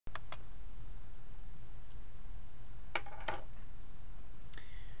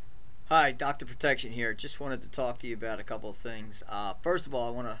Hi, Dr. Protection here. Just wanted to talk to you about a couple of things. First of all,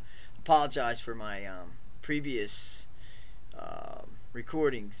 I want to apologize for my previous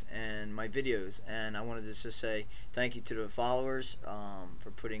recordings and my videos, and I wanted to just say thank you to the followers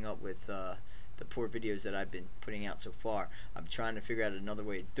for putting up with the poor videos that I've been putting out so far. I'm trying to figure out another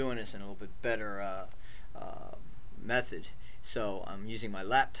way of doing this and a little bit better method. So I'm using my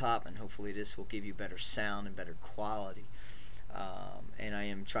laptop, and hopefully this will give you better sound and better quality. And I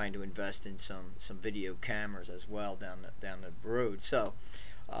am trying to invest in some video cameras as well down the road. So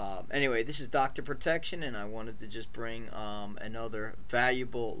anyway, this is Dr. Protection, and I wanted to just bring another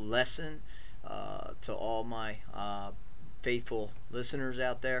valuable lesson to all my faithful listeners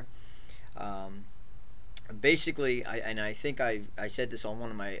out there. Basically, I think I said this on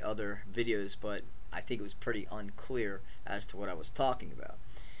one of my other videos, but I think it was pretty unclear as to what I was talking about.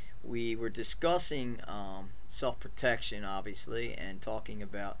 We were discussing self-protection, obviously, and talking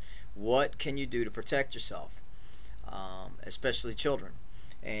about what can you do to protect yourself, especially children.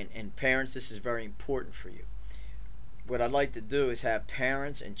 And parents, this is very important for you. What I'd like to do is have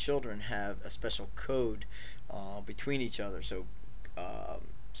parents and children have a special code between each other. So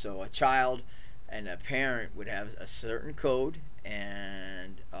a child and a parent would have a certain code,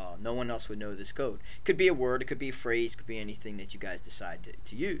 and no one else would know this code. It could be a word, it could be a phrase, it could be anything that you guys decide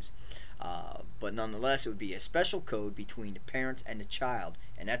to use. But nonetheless, it would be a special code between the parents and the child,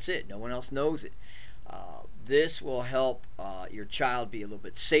 and that's it. No one else knows it. This will help your child be a little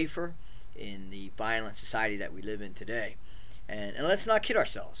bit safer in the violent society that we live in today. And let's not kid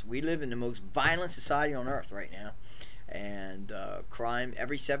ourselves. We live in the most violent society on earth right now. And crime,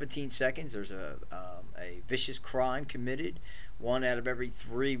 every 17 seconds there's a vicious crime committed. 1 out of every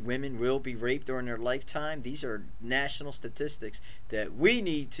 3 women will be raped during their lifetime. These are national statistics that we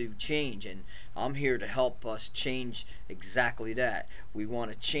need to change, and I'm here to help us change exactly that. We want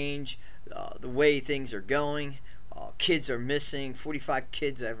to change the way things are going. Kids are missing, 45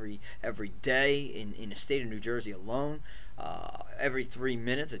 kids every day in the state of New Jersey alone. Every 3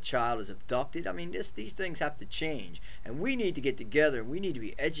 minutes a child is abducted. I mean, these things have to change, and we need to get together, and we need to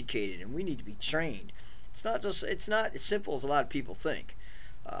be educated, and we need to be trained. It's not as simple as a lot of people think.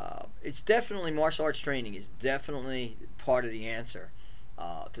 It's definitely, martial arts training is definitely part of the answer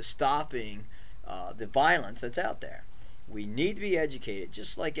to stopping the violence that's out there. We need to be educated,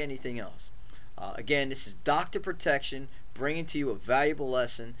 just like anything else. Again, this is Dr. Protection, bringing to you a valuable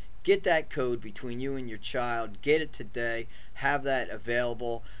lesson. Get that code between you and your child. Get it today. Have that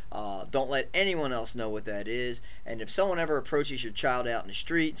available. Don't let anyone else know what that is. And if someone ever approaches your child out in the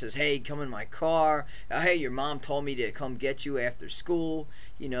street and says, "Hey, come in my car. Hey, your mom told me to come get you after school,"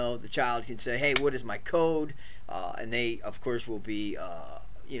 you know, the child can say, "Hey, what is my code?" And they, of course, will be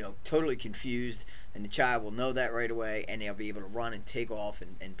totally confused, and the child will know that right away, and they'll be able to run and take off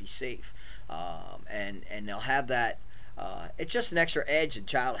and be safe. And they'll have that. It's just an extra edge the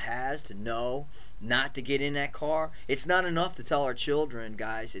child has to know not to get in that car. It's not enough to tell our children,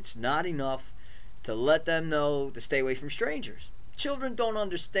 guys. It's not enough to let them know to stay away from strangers. Children don't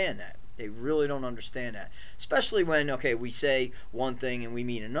understand that. They really don't understand that. Especially when, okay, we say one thing and we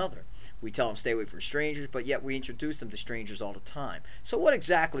mean another. We tell them stay away from strangers, but yet we introduce them to strangers all the time. So what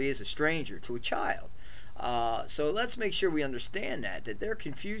exactly is a stranger to a child? So let's make sure we understand that they're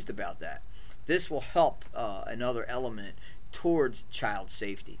confused about that. This will help another element towards child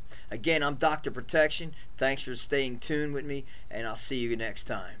safety. Again, I'm Dr. Protection. Thanks for staying tuned with me, and I'll see you next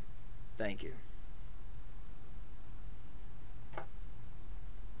time. Thank you.